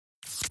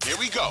Here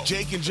we go.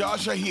 Jake and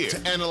Josh are here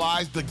to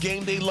analyze the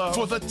game they love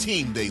for the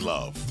team they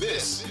love.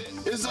 This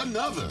is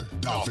another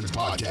Dolphins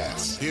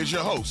podcast. Here's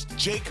your host,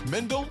 Jake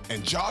Mendel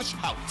and Josh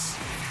Houtz.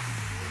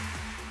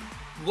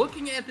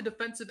 Looking at the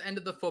defensive end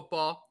of the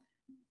football,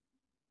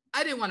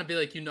 I didn't want to be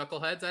like you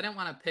knuckleheads. I didn't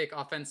want to pick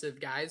offensive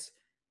guys.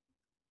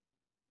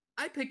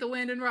 I picked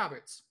Elandon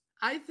Roberts.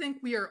 I think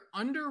we are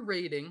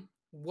underrating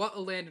what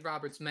Elandon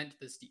Roberts meant to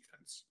this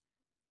defense.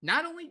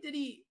 Not only did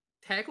he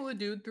tackle a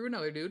dude through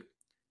another dude,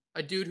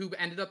 a dude who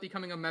ended up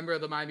becoming a member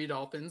of the Miami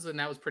Dolphins, and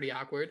that was pretty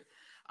awkward.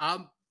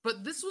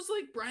 But this was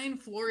like Brian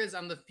Flores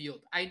on the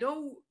field. I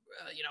know,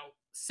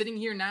 sitting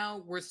here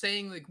now, we're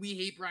saying like we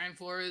hate Brian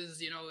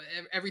Flores.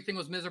 Everything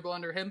was miserable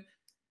under him.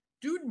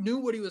 Dude knew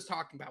what he was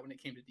talking about when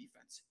it came to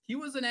defense. He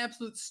was an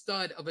absolute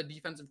stud of a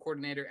defensive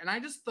coordinator, and I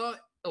just thought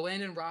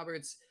Elandon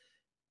Roberts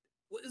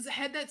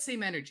had that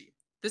same energy.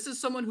 This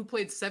is someone who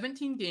played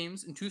 17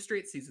 games in 2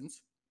 straight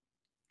seasons.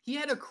 He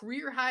had a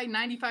career-high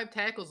 95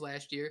 tackles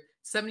last year,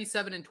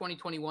 77 in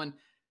 2021.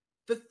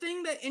 The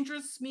thing that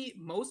interests me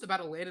most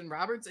about Elandon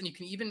Roberts, and you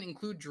can even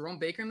include Jerome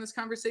Baker in this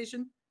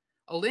conversation,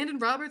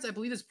 Elandon Roberts, I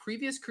believe his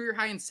previous career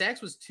high in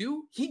sacks was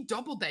 2. He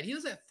doubled that. He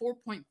was at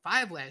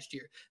 4.5 last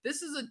year.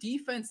 This is a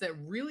defense that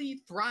really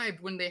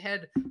thrived when they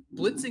had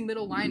blitzing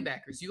middle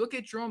linebackers. You look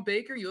at Jerome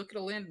Baker, you look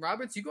at Elandon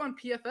Roberts, you go on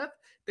PFF,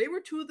 they were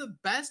 2 of the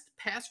best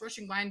pass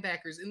rushing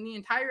linebackers in the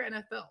entire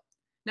NFL.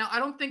 Now, I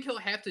don't think he'll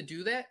have to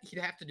do that. He'd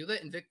have to do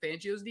that in Vic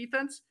Fangio's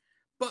defense.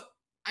 But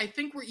I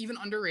think we're even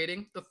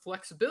underrating the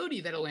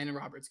flexibility that Elandon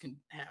Roberts can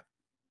have.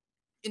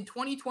 In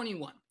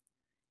 2021,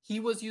 he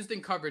was used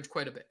in coverage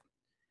quite a bit.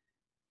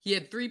 He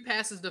had 3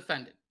 passes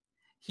defended.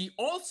 He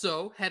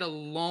also had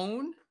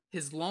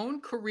his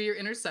lone career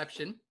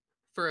interception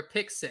for a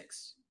pick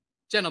 6.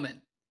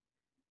 Gentlemen,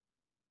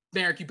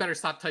 Merrick, you better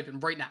stop typing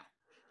right now.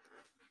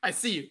 I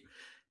see you.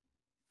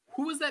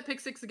 Who was that pick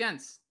 6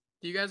 against?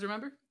 Do you guys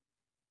remember?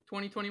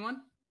 2021?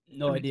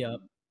 No idea.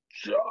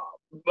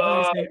 Uh,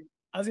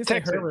 I was going to say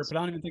Texans. Herbert, but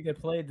I don't even think they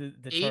played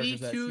the Chargers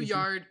that season.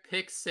 82-yard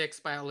pick 6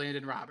 by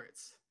Elandon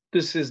Roberts.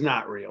 This is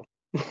not real.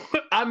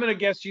 I'm going to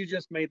guess you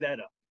just made that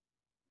up.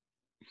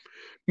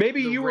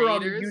 Maybe The you were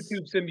on the Raiders?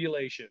 YouTube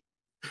simulation.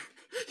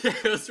 Yeah,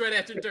 it was right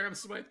after Durham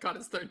Smythe caught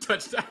his 3rd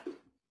touchdown.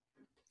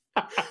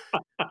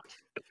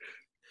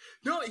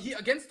 No, he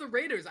against the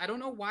Raiders. I don't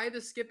know why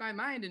this skipped my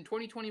mind. In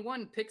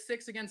 2021, pick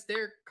 6 against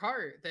Derek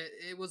Carr. That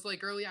it was like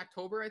early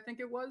October, I think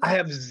it was. I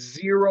have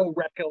zero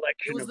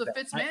recollection It was of the that.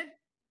 Fitzman.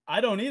 I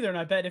don't either, and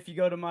I bet if you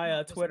go to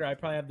my Twitter, I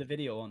probably have the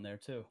video on there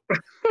too.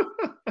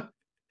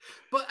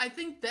 But I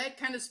think that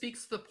kind of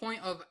speaks to the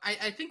point of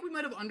I think we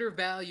might have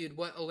undervalued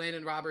what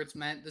Elandon Roberts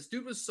meant. This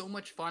dude was so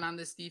much fun on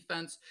this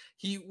defense.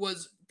 He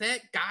was that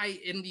guy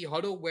in the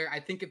huddle where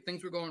I think if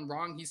things were going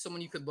wrong, he's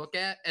someone you could look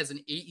at as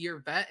an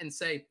 8-year vet and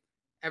say,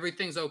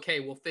 everything's okay.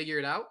 We'll figure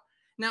it out.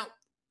 Now,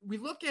 we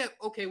look at,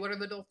 okay, what are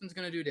the Dolphins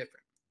going to do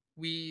different?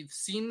 We've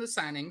seen the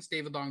signings,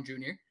 David Long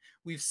Jr.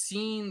 We've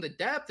seen the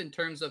depth in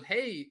terms of,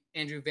 hey,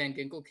 Andrew Van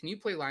Ginkel, can you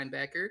play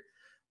linebacker?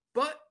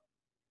 But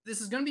this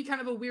is going to be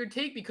kind of a weird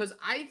take because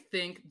I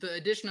think the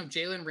addition of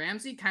Jalen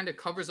Ramsey kind of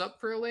covers up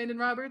for Elandon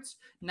Roberts.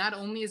 Not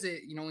only is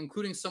it,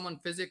 including someone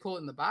physical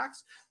in the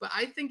box, but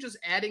I think just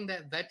adding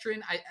that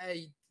veteran,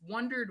 I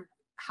wondered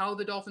how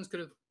the Dolphins could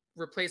have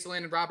replaced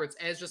Elandon Roberts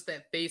as just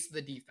that face of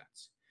the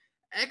defense.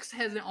 X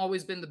hasn't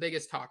always been the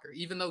biggest talker,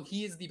 even though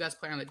he is the best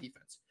player on the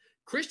defense.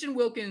 Christian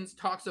Wilkins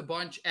talks a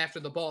bunch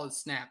after the ball is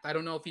snapped. I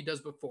don't know if he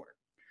does before,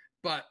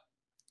 but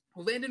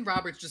Elandon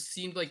Roberts just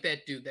seemed like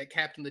that dude that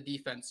captained the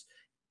defense.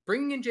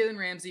 Bringing in Jalen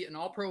Ramsey, an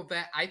all-pro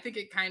vet, I think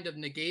it kind of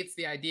negates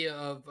the idea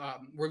of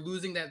we're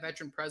losing that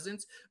veteran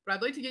presence. But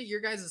I'd like to get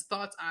your guys'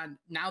 thoughts on,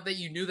 now that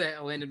you knew that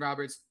Elandon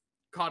Roberts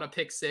caught a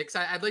pick 6,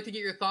 I'd like to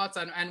get your thoughts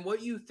on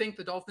what you think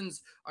the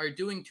Dolphins are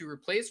doing to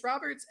replace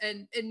Roberts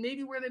and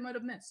maybe where they might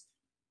have missed.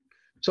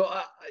 So,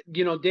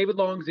 David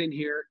Long's in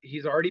here.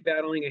 He's already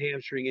battling a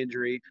hamstring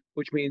injury,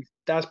 which means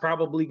that's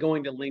probably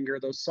going to linger.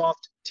 Those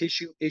soft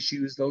tissue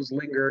issues, those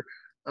linger,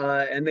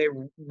 and they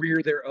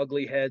rear their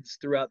ugly heads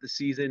throughout the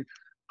season.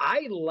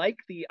 I like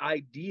the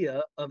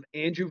idea of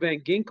Andrew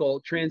Van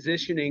Ginkel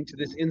transitioning to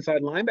this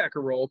inside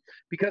linebacker role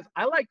because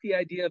I like the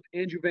idea of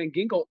Andrew Van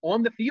Ginkel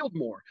on the field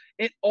more.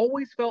 It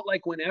always felt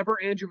like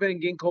whenever Andrew Van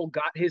Ginkel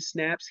got his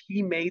snaps,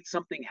 he made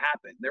something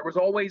happen. There was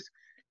always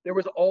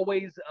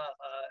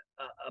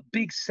a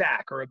big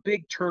sack or a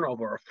big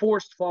turnover, or a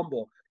forced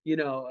fumble,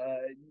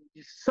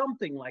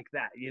 something like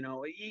that,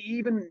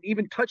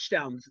 even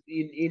touchdowns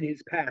in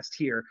his past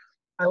here.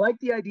 I like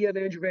the idea of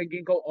Andrew Van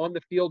Ginkel on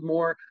the field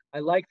more. I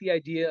like the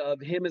idea of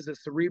him as a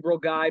cerebral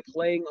guy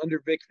playing under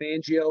Vic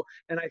Fangio,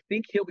 and I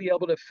think he'll be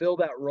able to fill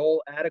that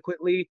role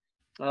adequately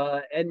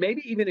and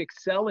maybe even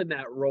excel in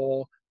that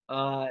role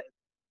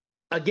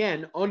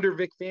again under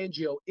Vic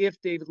Fangio if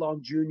David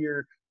Long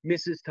Jr.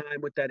 misses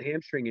time with that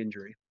hamstring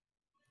injury.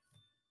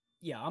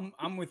 Yeah,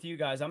 I'm with you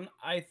guys.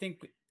 I think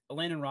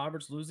Elandon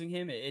Roberts losing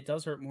him, it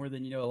does hurt more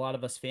than, a lot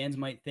of us fans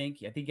might think.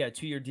 I think he got a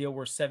 2-year deal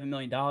worth $7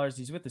 million.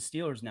 He's with the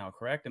Steelers now,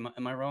 correct?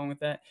 Am I wrong with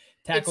that?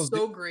 It's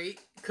so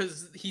great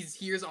because he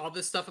hears all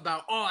this stuff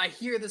about, I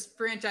hear this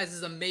franchise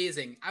is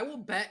amazing. I will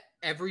bet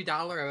every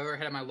dollar I've ever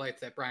had in my life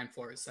that Brian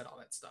Flores said all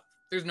that stuff.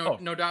 There's no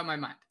doubt in my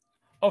mind.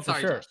 Oh, for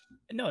sure. Josh.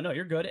 No,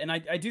 you're good. And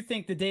I do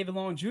think that David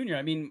Long Jr.,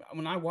 I mean,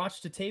 when I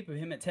watched the tape of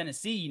him at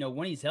Tennessee,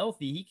 when he's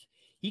healthy,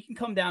 he can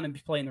come down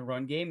and play in the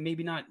run game.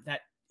 Maybe not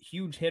that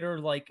huge hitter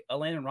like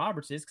Elandon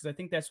Roberts is, because I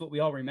think that's what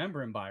we all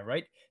remember him by,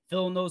 right?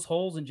 Filling those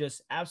holes and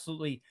just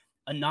absolutely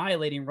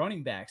annihilating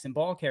running backs and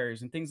ball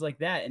carriers and things like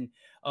that. And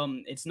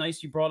it's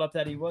nice you brought up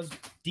that he was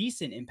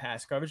decent in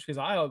pass coverage, because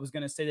I was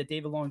going to say that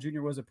David Long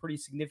Jr. was a pretty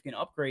significant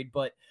upgrade,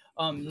 but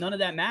none of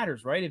that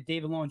matters, right? If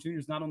David Long Jr.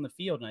 is not on the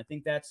field. And I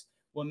think that's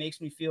what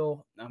makes me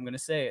feel, I'm going to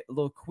say it, a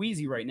little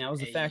queasy right now, is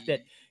the fact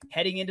that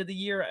heading into the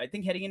year, I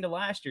think heading into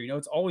last year,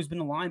 it's always been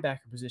a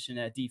linebacker position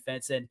at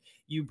defense. And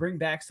you bring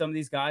back some of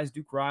these guys,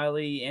 Duke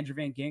Riley, Andrew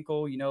Van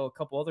Ginkel, a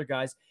couple other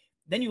guys.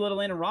 Then you let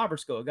Elandon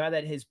Roberts go, a guy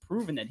that has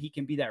proven that he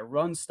can be that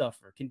run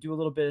stuffer, can do a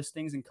little bit of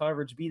things in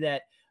coverage, be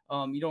that,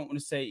 you don't want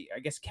to say, I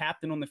guess,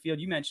 captain on the field.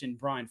 You mentioned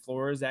Brian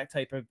Flores, that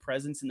type of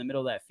presence in the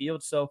middle of that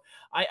field. So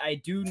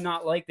I do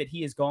not like that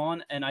he is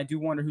gone, and I do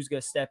wonder who's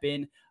going to step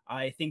in.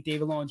 I think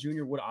David Long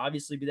Jr. would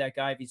obviously be that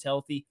guy if he's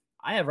healthy.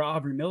 I have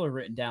Aubrey Miller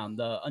written down,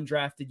 the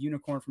undrafted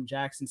unicorn from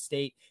Jackson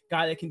State,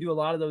 guy that can do a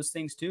lot of those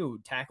things too.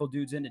 Tackle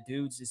dudes into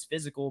dudes, is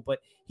physical, but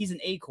he's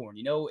an acorn.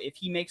 If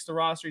he makes the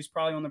roster, he's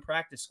probably on the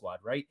practice squad,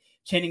 right?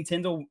 Channing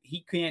Tindall,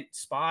 he can't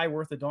spy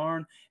worth a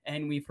darn,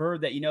 and we've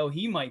heard that,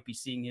 he might be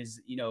seeing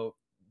his,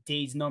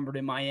 days numbered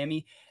in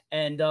Miami.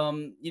 And,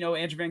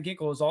 Andrew Van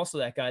Ginkel is also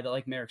that guy that,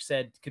 like Merrick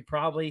said, could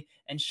probably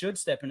and should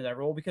step into that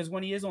role, because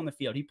when he is on the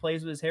field, he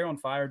plays with his hair on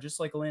fire, just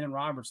like Elandon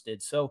Roberts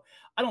did. So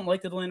I don't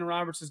like that Elandon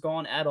Roberts is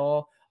gone at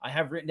all. I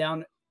have written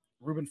down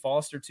Reuben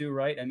Foster too,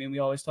 right? I mean, we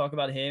always talk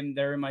about him.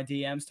 They're in my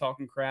DMs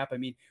talking crap. I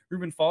mean,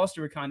 Reuben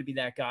Foster would kind of be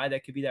that guy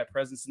that could be that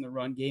presence in the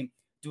run game,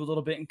 do a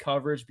little bit in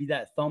coverage, be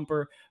that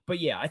thumper.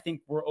 But yeah, I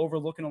think we're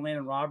overlooking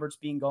Elandon Roberts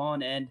being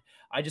gone, and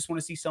I just want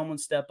to see someone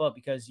step up,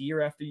 because year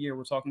after year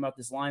we're talking about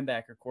this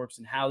linebacker corps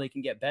and how they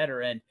can get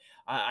better, and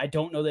I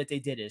don't know that they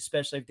did it,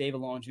 especially if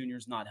David Long Jr.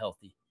 is not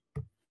healthy.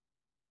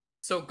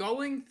 So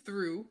going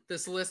through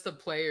this list of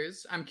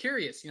players, I'm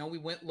curious. We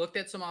looked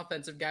at some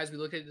offensive guys, we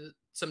looked at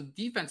some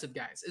defensive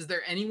guys. Is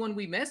there anyone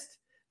we missed?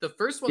 The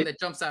first one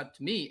that jumps out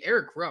to me,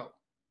 Eric Rowe,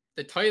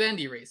 the tight end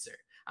eraser.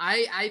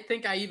 I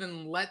think I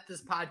even let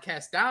this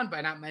podcast down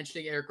by not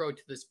mentioning Eric Rowe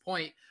to this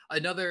point.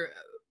 Another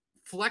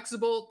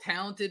flexible,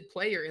 talented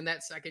player in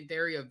that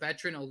secondary, a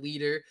veteran, a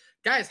leader.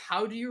 Guys,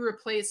 how do you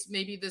replace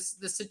maybe this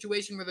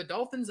situation where the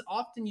Dolphins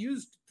often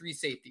used three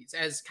safeties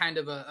as kind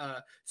of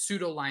a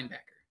pseudo linebacker?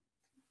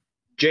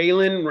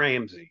 Jalen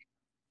Ramsey.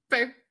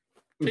 Fair.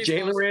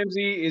 Jalen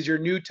Ramsey is your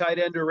new tight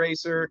end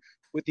eraser.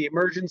 With the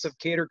emergence of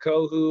Kader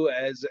Kohu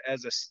as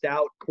a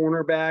stout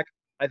cornerback,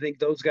 I think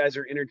those guys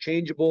are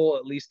interchangeable,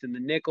 at least in the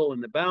nickel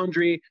and the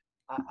boundary.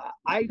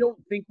 I don't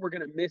think we're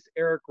going to miss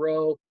Eric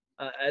Rowe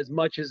as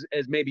much as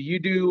maybe you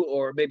do,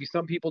 or maybe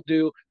some people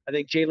do. I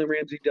think Jalen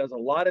Ramsey does a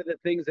lot of the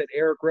things that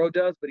Eric Rowe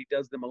does, but he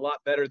does them a lot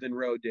better than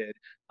Rowe did.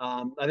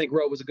 I think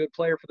Rowe was a good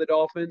player for the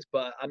Dolphins,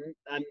 but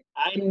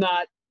I'm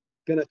not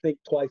going to think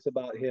twice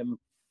about him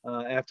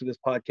after this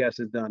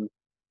podcast is done,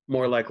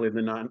 more likely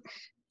than not.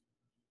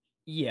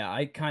 Yeah,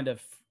 I kind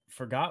of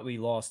forgot we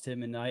lost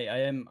him, and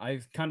I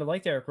kind of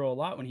liked Eric Rowe a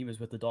lot when he was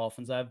with the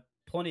Dolphins. I have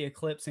plenty of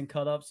clips and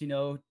cut-ups,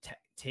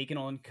 taking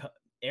on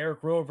Eric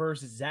Rowe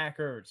versus Zach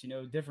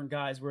Ertz, different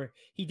guys where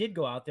he did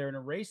go out there and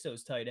erase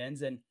those tight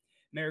ends. And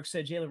Merrick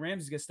said Jalen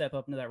Ramsey's going to step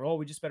up into that role.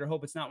 We just better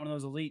hope it's not one of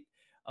those elite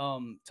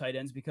tight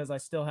ends, because I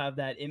still have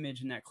that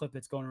image and that clip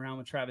that's going around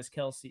with Travis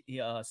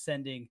Kelce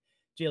sending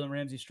Jalen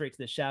Ramsey straight to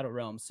the shadow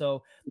realm.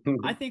 So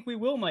I think we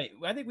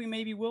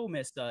maybe will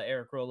miss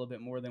Eric Rowe a little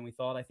bit more than we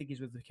thought. I think he's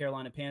with the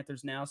Carolina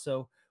Panthers now,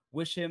 so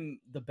wish him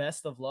the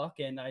best of luck.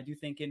 And I do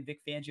think in Vic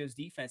Fangio's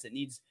defense, it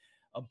needs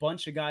a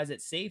bunch of guys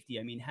at safety.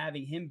 I mean,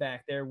 having him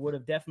back there would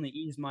have definitely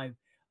eased my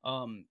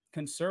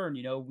concern.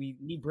 We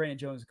need Brandon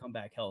Jones to come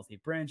back healthy.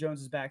 If Brandon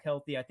Jones is back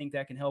healthy, I think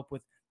that can help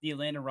with the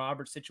Elandon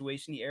Roberts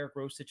situation, the Eric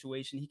Rowe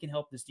situation. He can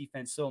help this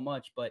defense so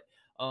much. But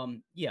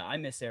yeah, I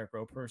miss Eric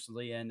Rowe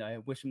personally, and I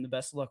wish him the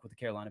best of luck with the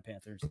Carolina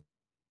Panthers.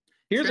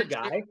 Here's a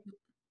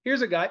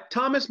guy,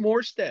 Thomas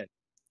Morstead.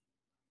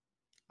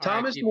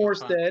 Thomas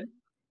Morstead.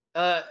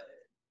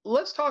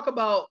 Let's talk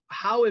about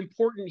how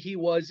important he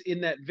was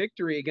in that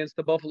victory against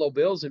the Buffalo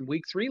Bills in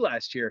Week 3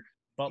 last year.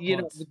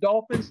 The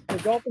Dolphins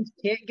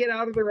can't get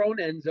out of their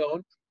own end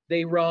zone.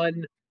 They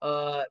run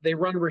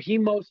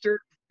Raheem Mostert.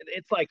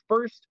 It's like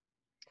first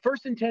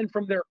and 10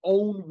 from their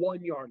own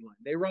 1 yard line.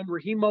 They run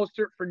Raheem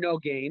Mostert for no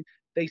gain.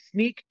 They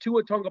sneak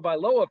Tua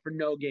Tagovailoa for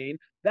no gain.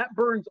 That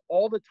burns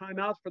all the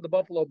timeouts for the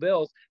Buffalo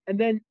Bills. And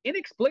then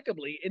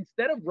inexplicably,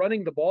 instead of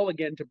running the ball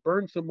again to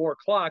burn some more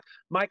clock,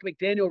 Mike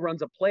McDaniel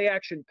runs a play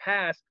action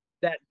pass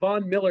that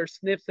Von Miller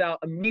sniffs out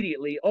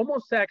immediately,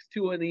 almost sacks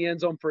Tua in the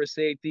end zone for a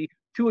safety.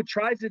 Tua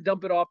tries to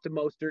dump it off to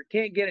Mostert,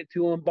 can't get it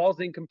to him, ball's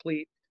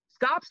incomplete.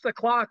 stops the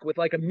clock with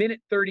like a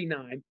minute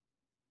 39.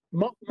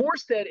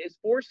 Morstead is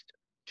forced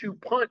to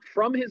punt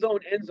from his own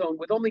end zone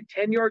with only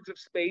 10 yards of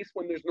space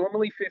when there's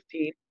normally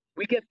 15.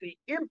 We get the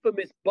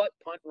infamous butt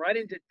punt right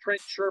into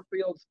Trent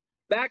Sherfield's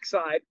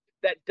backside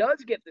that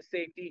does get the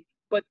safety,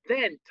 but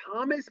then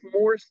Thomas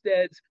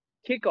Morstead's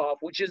kickoff,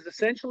 which is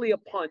essentially a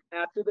punt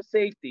after the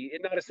safety,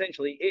 and not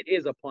essentially, it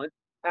is a punt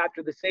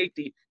after the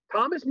safety.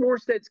 Thomas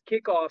Morstead's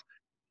kickoff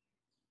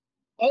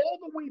all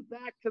the way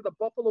back to the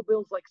Buffalo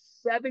Bills like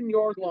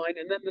 7-yard line,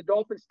 and then the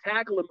Dolphins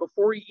tackle him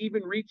before he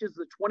even reaches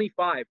the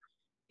 25.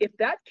 If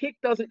that kick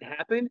doesn't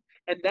happen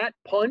and that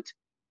punt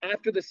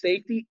after the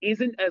safety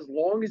isn't as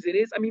long as it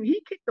is, I mean,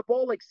 he kicked the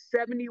ball like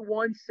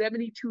 71,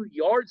 72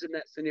 yards in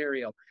that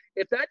scenario.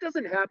 If that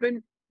doesn't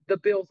happen, the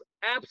Bills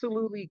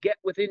absolutely get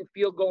within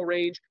field goal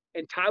range,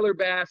 and Tyler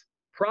Bass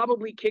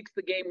probably kicks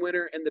the game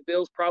winner, and the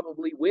Bills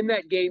probably win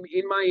that game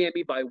in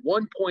Miami by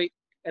 1 point,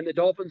 and the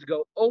Dolphins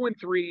go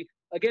 0-3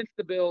 against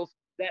the Bills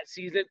that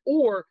season,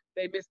 or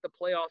they miss the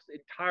playoffs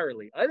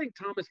entirely. I think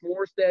Thomas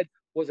Morstead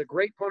was a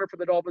great punter for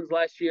the Dolphins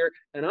last year,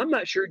 and I'm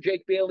not sure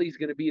Jake Bailey is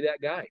going to be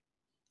that guy.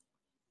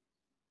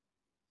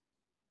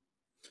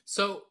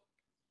 So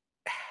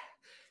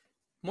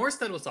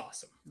Morstead was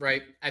awesome,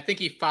 right? I think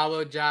he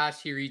followed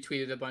Josh. He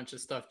retweeted a bunch of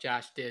stuff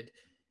Josh did.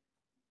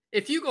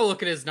 If you go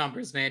look at his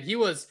numbers, man, he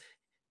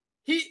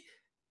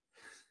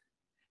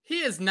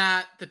is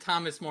not the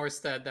Thomas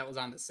Morstead that was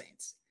on the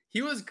Saints.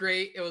 He was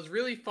great. It was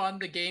really fun,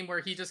 the game where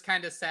he just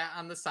kind of sat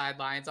on the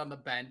sidelines on the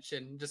bench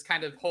and just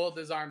kind of held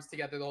his arms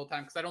together the whole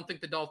time, because I don't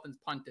think the Dolphins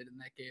punted in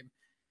that game.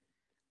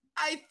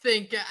 I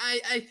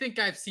think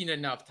I've seen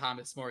enough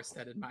Thomas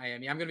Morstead in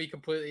Miami. I'm going to be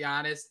completely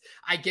honest.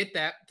 I get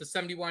that. The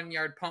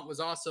 71-yard punt was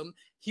awesome.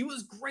 He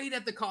was great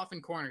at the coffin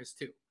corners,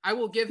 too. I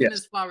will give him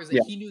his flowers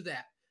that he knew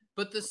that.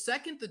 But the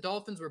second the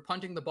Dolphins were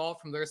punting the ball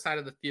from their side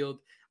of the field,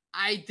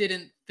 I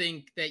didn't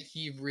think that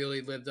he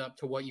really lived up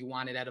to what you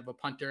wanted out of a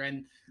punter.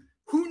 And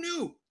who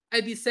knew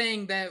I'd be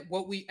saying that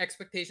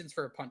expectations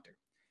for a punter.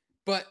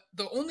 But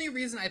the only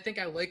reason I think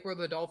I like where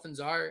the Dolphins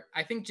are,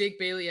 I think Jake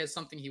Bailey has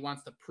something he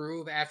wants to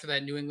prove after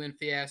that New England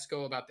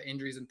fiasco about the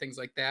injuries and things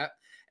like that.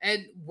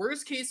 And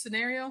worst case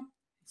scenario,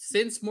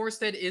 since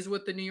Morstead is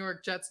with the New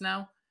York Jets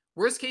now,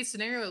 worst case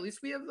scenario, at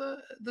least we have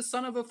the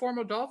son of a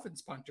former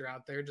Dolphins punter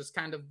out there just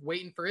kind of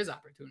waiting for his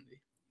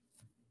opportunity.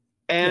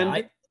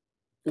 And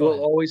we'll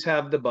always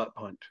have the butt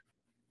punt.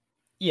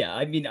 Yeah,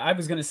 I mean, I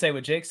was going to say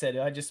what Jake said.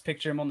 I just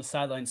picture him on the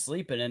sideline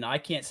sleeping, and I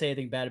can't say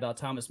anything bad about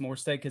Thomas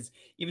Morstead because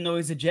even though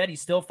he's a Jet, he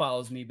still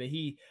follows me. But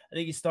I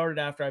think he started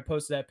after I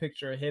posted that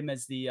picture of him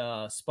as the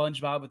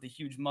SpongeBob with the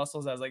huge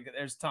muscles. I was like,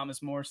 there's Thomas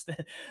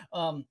Morstead.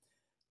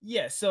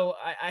 Yeah, so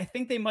I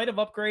think they might have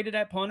upgraded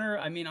at punter.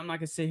 I mean, I'm not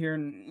going to sit here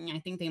and I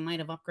think they might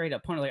have upgraded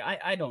at punter. Like,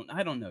 I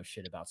don't know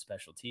shit about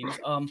special teams.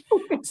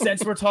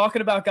 Since we're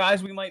talking about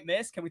guys we might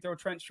miss, can we throw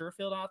Trent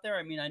Sherfield out there?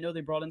 I mean, I know they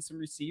brought in some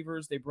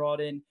receivers. They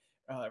brought in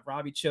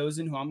Robbie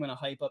Chosen, who I'm going to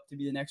hype up to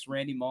be the next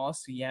Randy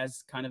Moss. He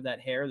has kind of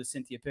that hair, the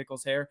Cynthia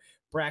Pickles hair.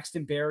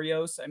 Braxton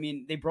Berrios. I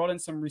mean, they brought in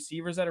some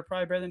receivers that are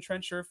probably better than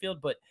Trent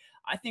Sherfield, but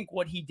I think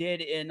what he did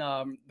in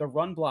the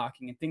run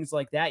blocking and things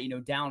like that,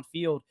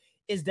 downfield,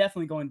 is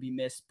definitely going to be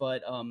missed.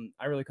 But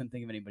I really couldn't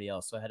think of anybody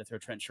else, so I had to throw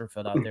Trent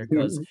Sherfield out there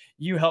because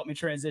you helped me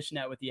transition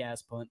that with the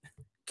ass punt.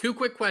 2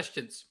 quick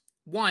questions.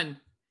 One,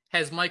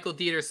 has Michael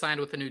Dieter signed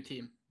with a new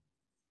team?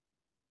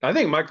 I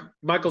think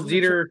Michael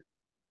Dieter...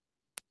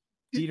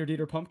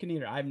 Dieter Pumpkin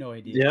Eater. I have no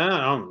idea. Yeah,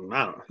 I don't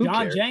know.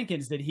 John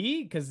Jenkins, did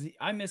he? Because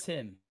I miss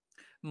him.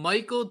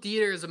 Michael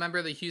Dieter is a member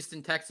of the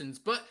Houston Texans.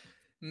 But,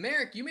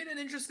 Merrick, you made an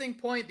interesting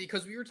point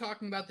because we were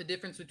talking about the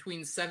difference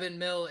between $7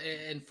 million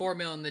and $4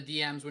 million in the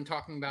DMs when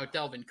talking about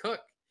Delvin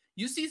Cook.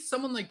 You see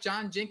someone like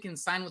John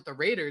Jenkins sign with the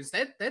Raiders,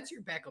 that's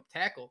your backup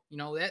tackle.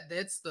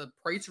 That's the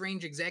price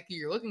range exactly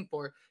you're looking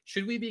for.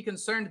 Should we be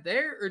concerned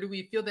there, or do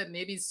we feel that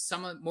maybe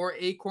some more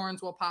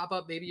acorns will pop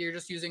up? Maybe you're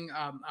just using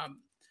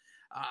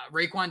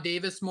Raekwon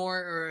Davis more,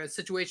 or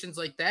situations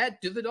like that.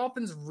 Do the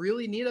Dolphins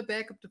really need a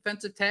backup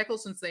defensive tackle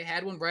since they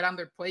had one right on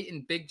their plate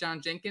in Big John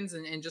Jenkins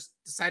and just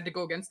decide to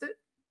go against it?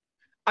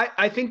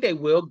 I think they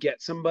will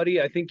get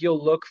somebody. I think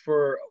you'll look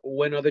for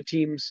when other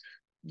teams,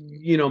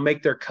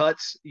 make their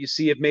cuts. You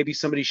see if maybe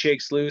somebody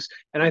shakes loose.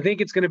 And I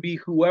think it's going to be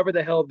whoever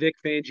the hell Vic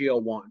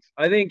Fangio wants.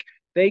 I think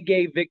they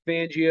gave Vic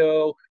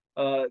Fangio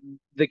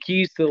the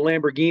keys to the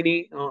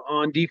Lamborghini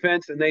on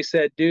defense, and they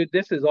said, dude,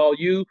 this is all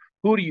you.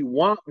 Who do you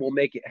want? We'll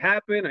make it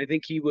happen. I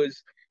think he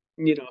was,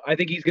 I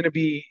think he's going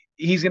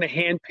to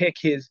handpick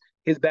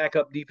his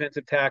backup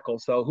defensive tackle.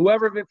 So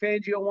whoever Vic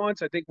Fangio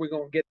wants, I think we're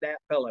going to get that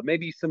fella.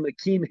 Maybe some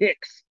Akeem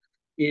Hicks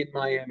in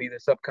Miami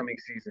this upcoming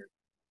season.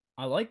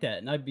 I like that,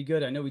 and that'd be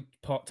good. I know we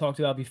talked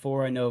about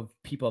before. I know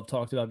people have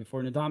talked about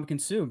before. Ndamukong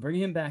Suh, bring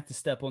him back to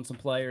step on some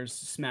players,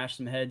 smash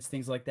some heads,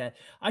 things like that.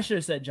 I should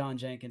have said John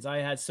Jenkins. I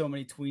had so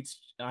many tweets.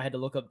 I had to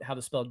look up how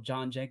to spell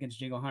John Jenkins,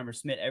 Jingleheimer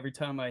Smith every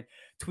time I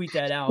tweet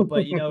that out.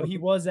 But, he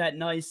was that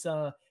nice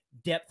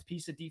depth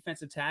piece of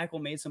defensive tackle,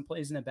 made some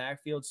plays in the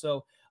backfield.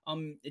 So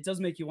it does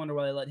make you wonder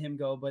why they let him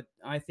go. But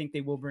I think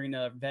they will bring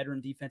a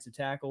veteran defensive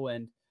tackle,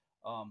 and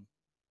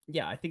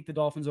Yeah, I think the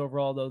Dolphins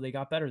overall, though, they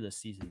got better this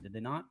season. Did they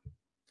not?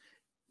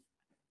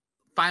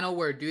 Final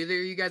word. Do either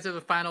of you guys have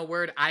a final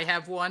word? I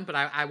have one, but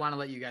I want to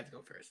let you guys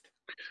go first.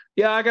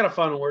 Yeah, I got a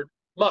final word.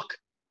 Muck.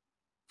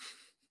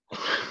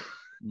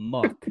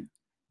 Muck.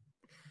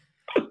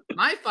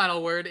 My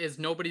final word is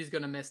nobody's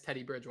going to miss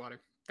Teddy Bridgewater.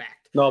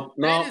 Fact. No.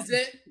 That is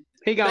it.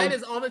 That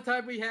is all the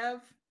time we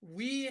have.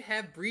 We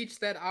have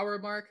breached that hour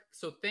mark.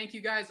 So thank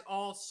you guys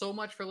all so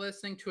much for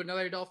listening to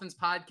another Dolphins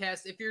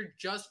podcast. If you're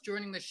just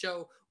joining the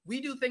show, we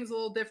do things a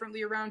little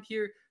differently around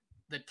here.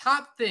 The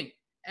top thing,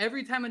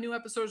 every time a new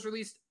episode is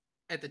released,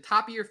 at the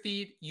top of your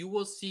feed, you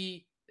will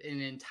see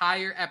an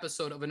entire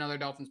episode of another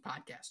Dolphins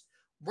podcast.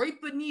 Right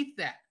beneath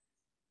that,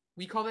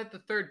 we call that the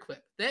third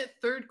clip. That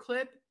third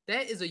clip,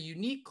 that is a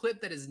unique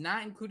clip that is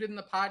not included in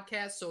the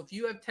podcast. So if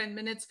you have 10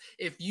 minutes,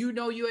 if you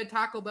know you had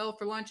Taco Bell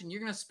for lunch and you're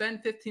going to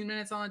spend 15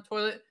 minutes on the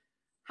toilet,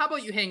 how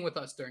about you hang with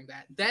us during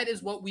that? That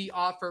is what we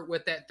offer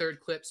with that third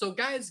clip. So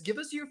guys, give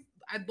us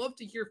I'd love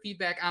to hear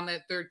feedback on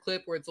that third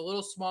clip where it's a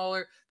little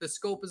smaller, the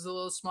scope is a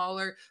little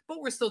smaller, but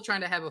we're still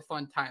trying to have a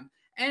fun time.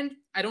 And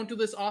I don't do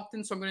this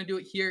often, so I'm going to do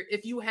it here.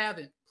 If you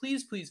haven't,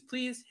 please, please,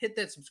 please hit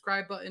that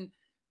subscribe button.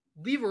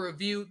 Leave a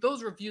review.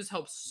 Those reviews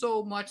help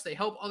so much. They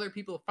help other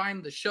people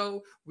find the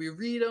show. We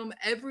read them.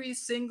 Every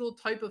single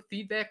type of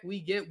feedback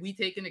we get, we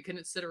take into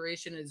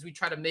consideration as we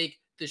try to make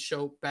the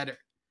show better.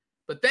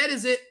 But that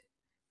is it.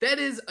 That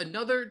is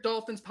another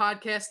Dolphins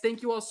podcast.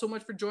 Thank you all so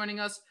much for joining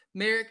us.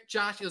 Merrick,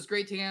 Josh, it was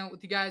great to hang out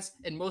with you guys.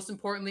 And most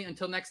importantly,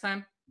 until next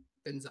time,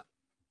 fins up.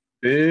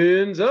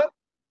 Fins up.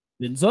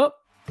 Fins up.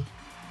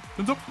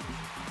 Fins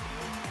up.